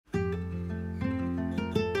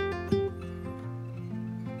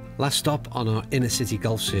Last stop on our inner city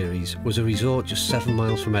golf series was a resort just 7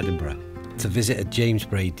 miles from Edinburgh to visit a James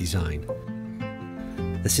Braid design.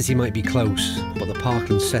 The city might be close, but the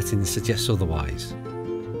parkland setting suggests otherwise.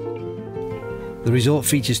 The resort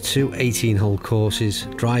features two 18-hole courses,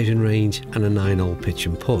 driving range and a 9-hole pitch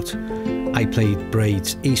and putt. I played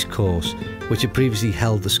Braid's East course, which had previously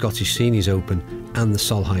held the Scottish Seniors Open and the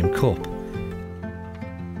Solheim Cup.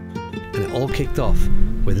 And it all kicked off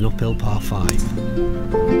with an uphill par 5.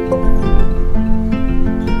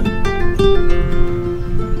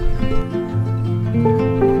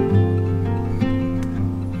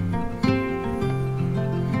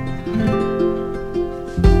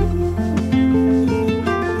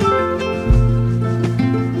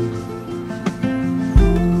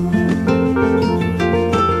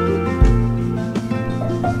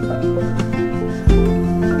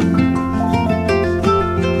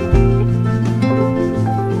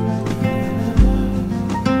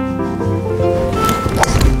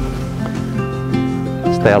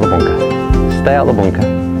 Stay out the bunker. Stay out the bunker.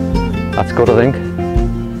 That's good, I think.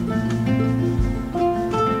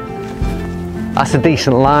 That's a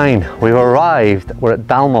decent line. We've arrived. We're at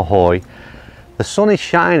Dalmahoy. The sun is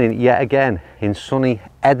shining yet again in sunny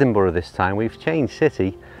Edinburgh this time. We've changed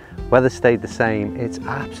city. Weather stayed the same. It's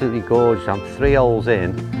absolutely gorgeous. I'm 3 holes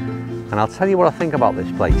in, and I'll tell you what I think about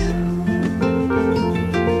this place.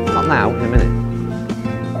 Not now, in a minute.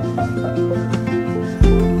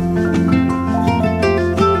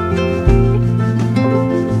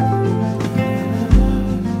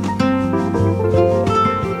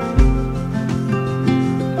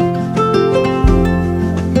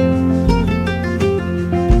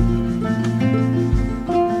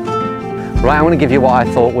 Right, I'm going to give you what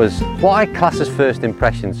I thought was, what I class as first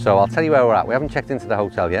impressions. So I'll tell you where we're at. We haven't checked into the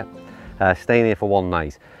hotel yet, staying here for one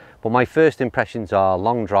night. But my first impressions are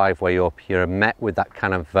long driveway up. You're met with that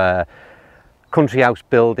kind of country house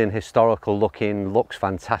building, historical looking, looks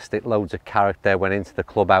fantastic, loads of character. Went into the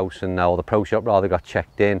clubhouse and or the pro shop rather, got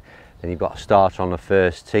checked in. Then you've got a starter on the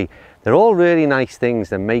first tee. They're all really nice things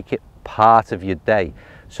that make it part of your day.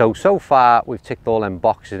 So far we've ticked all them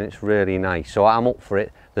boxes and it's really nice. So I'm up for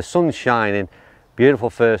it. The sun's shining, beautiful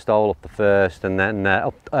first hole up the first, and then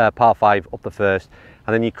par 5 up the first,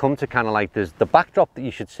 and then you come to kind of like, there's the backdrop that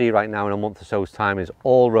you should see right now in a month or so's time is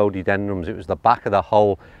all rhododendrons. It was the back of the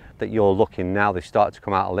hole that you're looking now. They start to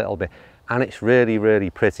come out a little bit, and it's really, really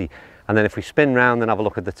pretty. And then if we spin round and have a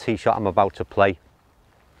look at the tee shot I'm about to play,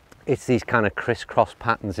 it's these kind of crisscross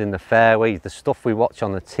patterns in the fairways, the stuff we watch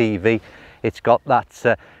on the TV. It's got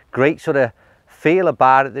that great sort of feel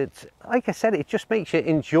about it. It's, like I said, it just makes you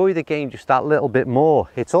enjoy the game just that little bit more.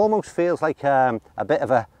 It almost feels like a bit of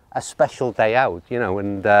a special day out, you know,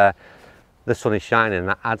 and the sun is shining and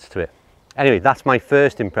that adds to it. Anyway, that's my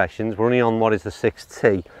first impressions. We're only on what is the 6th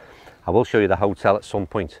tee. I will show you the hotel at some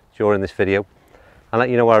point during this video and let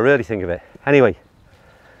you know what I really think of it. Anyway,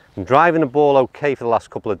 I'm driving the ball okay for the last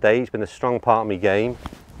couple of days. Been a strong part of my game.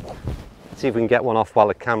 Let's see if we can get one off while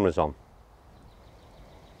the camera's on.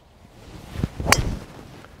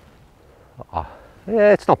 Oh,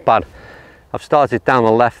 yeah, it's not bad. I've started down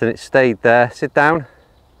the left and it stayed there. Sit down.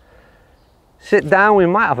 Sit down, we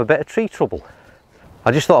might have a bit of tree trouble.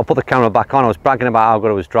 I just thought I'd put the camera back on. I was bragging about how good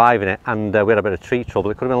I was driving it, and we had a bit of tree trouble.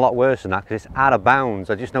 It could have been a lot worse than that because it's out of bounds.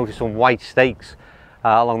 I just noticed some white stakes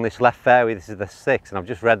along this left fairway. This is the 6th, and I've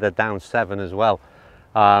just read they're down 7 as well.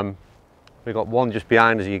 We've got one just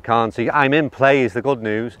behind us you can't see. I'm in play is the good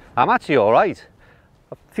news. I'm actually all right.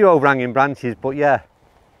 A few overhanging branches, but yeah.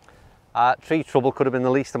 Tree trouble could have been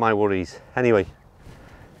the least of my worries. Anyway,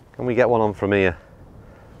 can we get one on from here?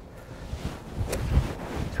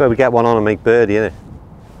 It's where we get one on and make birdie, isn't it?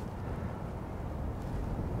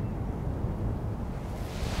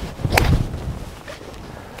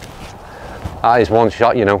 That is one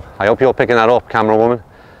shot, you know. I hope you're picking that up, camera woman.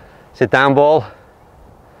 Sit down, ball.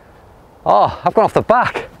 Oh, I've gone off the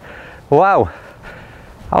back. Wow.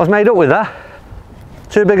 I was made up with that.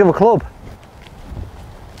 Too big of a club.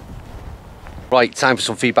 Right, time for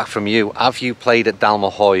some feedback from you. Have you played at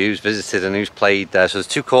Dalmahoy? Who's visited and who's played there? So there's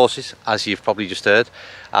 2 courses, as you've probably just heard.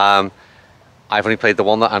 I've only played the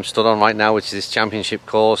one that I'm stood on right now, which is this championship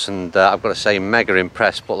course, and I've got to say, mega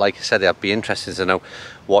impressed. But like I said, I'd be interested to know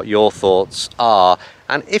what your thoughts are.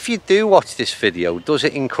 And if you do watch this video, does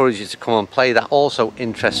it encourage you to come and play? That also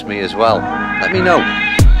interests me as well. Let me know.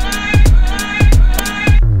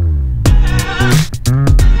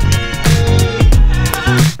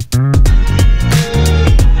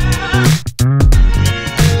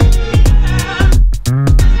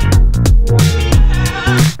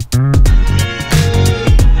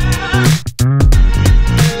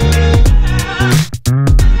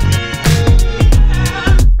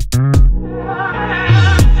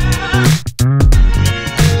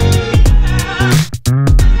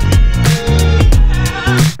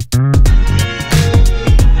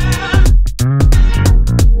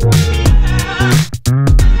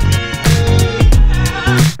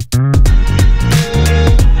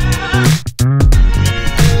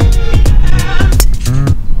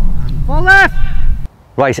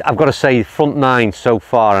 Right, I've got to say front 9 so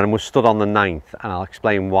far, and we're stood on the 9th, and I'll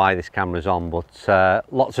explain why this camera's on, but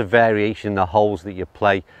lots of variation in the holes that you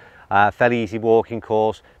play. Fairly easy walking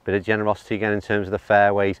course, bit of generosity again in terms of the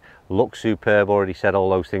fairways, looks superb, already said all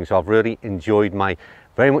those things, so I've really enjoyed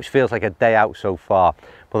very much feels like a day out so far.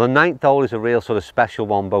 But the 9th hole is a real sort of special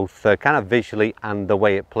one, both kind of visually and the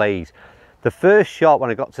way it plays. The first shot when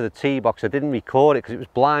I got to the tee box, I didn't record it because it was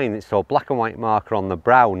blind. It's a black and white marker on the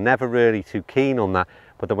brow, never really too keen on that.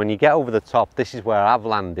 But then when you get over the top, this is where I've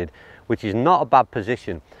landed, which is not a bad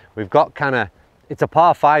position. We've got it's a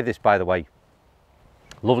par 5 this, by the way.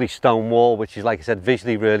 Lovely stone wall, which is, like I said,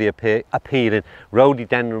 visually really appealing.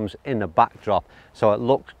 Rhododendrons in the backdrop, so it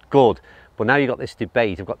looks good. But now you've got this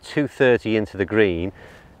debate. I've got 230 into the green.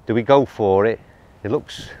 Do we go for it?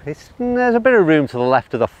 There's a bit of room to the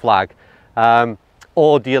left of the flag.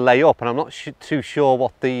 Or do you lay up? And I'm not too sure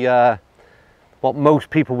what most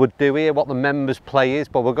people would do here, what the members play is,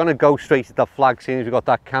 but we're going to go straight to the flag, seeing as we've got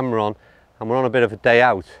that camera on, and we're on a bit of a day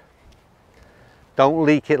out. Don't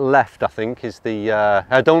leak it left, I think, is the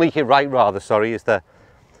don't leak it right, rather, sorry, is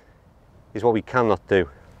what we cannot do.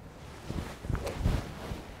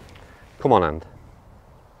 Come on, hand.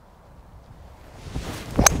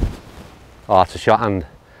 Oh, that's a shot hand.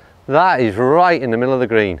 That is right in the middle of the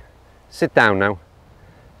green. Sit down now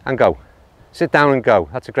and go. Sit down and go.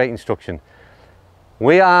 That's a great instruction.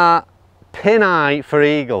 We are pin eye for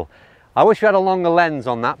eagle. I wish we had a longer lens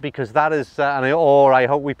on that, because that is, or I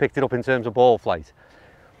hope we picked it up in terms of ball flight.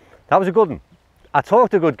 That was a good one. I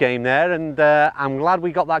talked a good game there, and I'm glad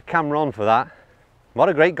we got that camera on for that. What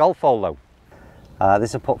a great golf hole though.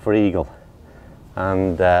 This is a putt for eagle,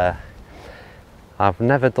 and I've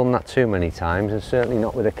never done that too many times, and certainly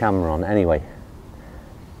not with a camera on. Anyway,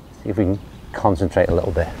 see if we can concentrate a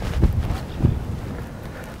little bit.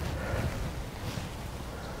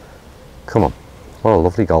 Come on, what a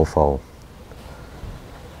lovely golf hole.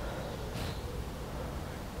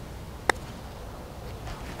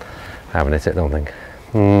 I haven't hit it, I don't think.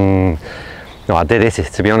 No, I did hit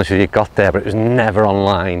it, to be honest with you. It got there, but it was never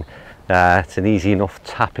online. It's an easy enough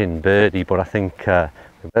tap-in birdie, but I think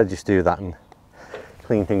we better just do that and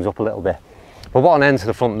clean things up a little bit. But what an end to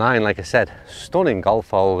the front 9, like I said. Stunning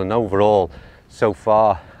golf hole, and overall, so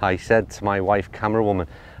far, I said to my wife, camera woman,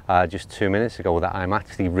 just 2 minutes ago, that I'm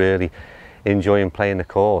actually really enjoying playing the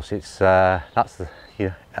course. I've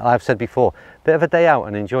said before, bit of a day out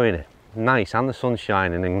and enjoying it. Nice, and the sun's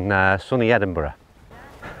shining in sunny Edinburgh.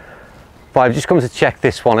 But I've just come to check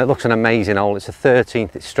this one. It looks an amazing hole. It's a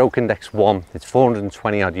 13th, it's stroke index 1. It's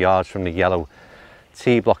 420 odd yards from the yellow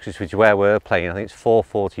tee blocks, which is where we're playing. I think it's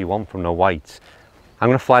 441 from the whites. I'm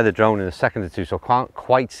going to fly the drone in a second or two, so I can't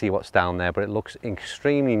quite see what's down there, but it looks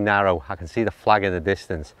extremely narrow. I can see the flag in the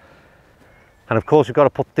distance. And of course, we've got to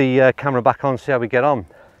put the camera back on, see how we get on.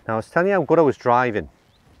 Now, I was telling you how good I was driving,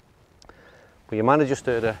 but you might have just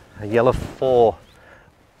heard a yellow four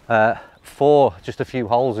just a few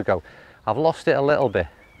holes ago. I've lost it a little bit,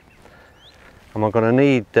 and we're going to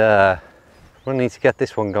need to get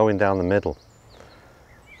this one going down the middle.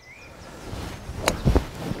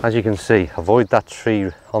 As you can see, avoid that tree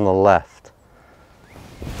on the left.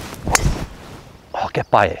 Oh, get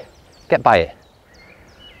by it, get by it.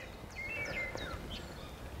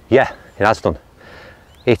 Yeah, it has done.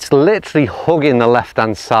 It's literally hugging the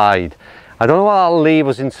left-hand side. I don't know what that'll leave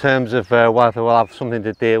us in terms of whether we'll have something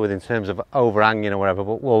to deal with in terms of overhanging or whatever,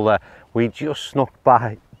 but we just snuck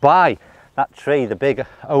by that tree, the big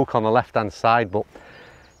oak on the left-hand side. But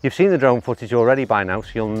you've seen the drone footage already by now, so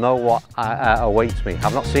you'll know what awaits me.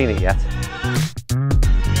 I've not seen it yet.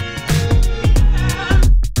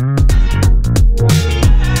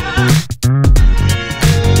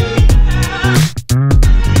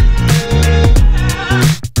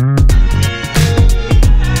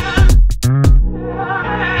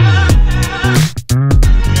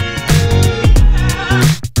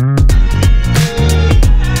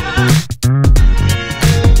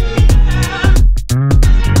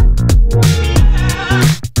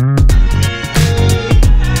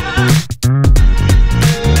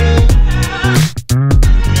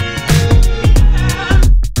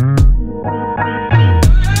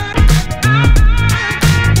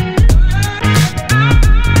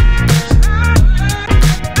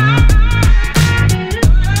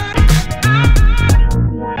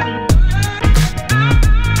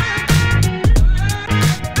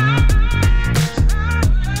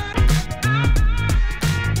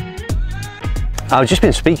 I've just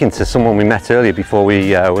been speaking to someone we met earlier before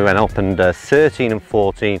we went up, and 13 and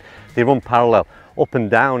 14, they run parallel up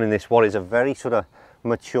and down in this what is a very sort of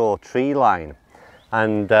mature tree line.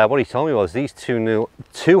 And what he told me was these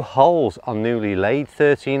two holes are newly laid,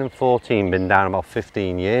 13 and 14, been down about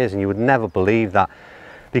 15 years, and you would never believe that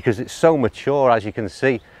because it's so mature, as you can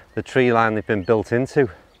see, the tree line they've been built into.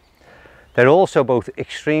 They're also both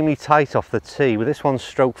extremely tight off the tee, with this one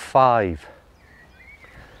stroke 5.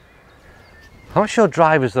 I'm not sure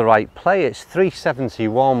driver's the right play, it's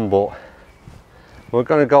 371, but we're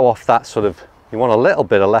going to go off that sort of, you want a little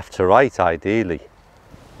bit of left to right ideally.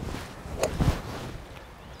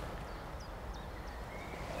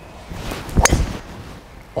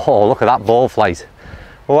 Oh, look at that ball flight.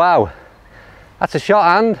 Wow, that's a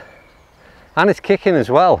shot and it's kicking as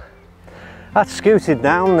well. That's scooted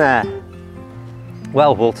down there.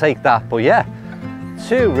 Well, we'll take that, but yeah,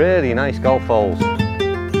 two really nice golf holes.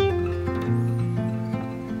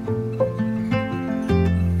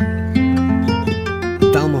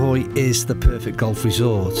 Dalmahoy is the perfect golf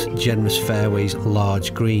resort. Generous fairways,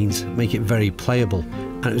 large greens make it very playable,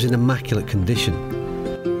 and it was in immaculate condition.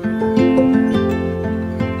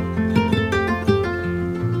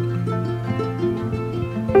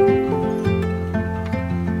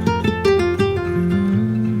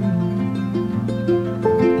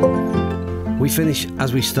 We finish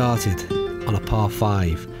as we started, on a par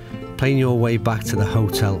 5, playing your way back to the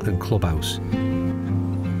hotel and clubhouse.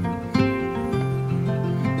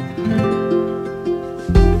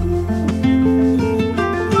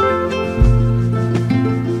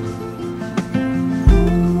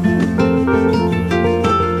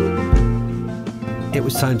 It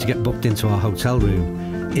was time to get booked into our hotel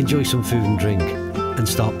room, enjoy some food and drink, and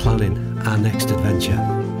start planning our next adventure.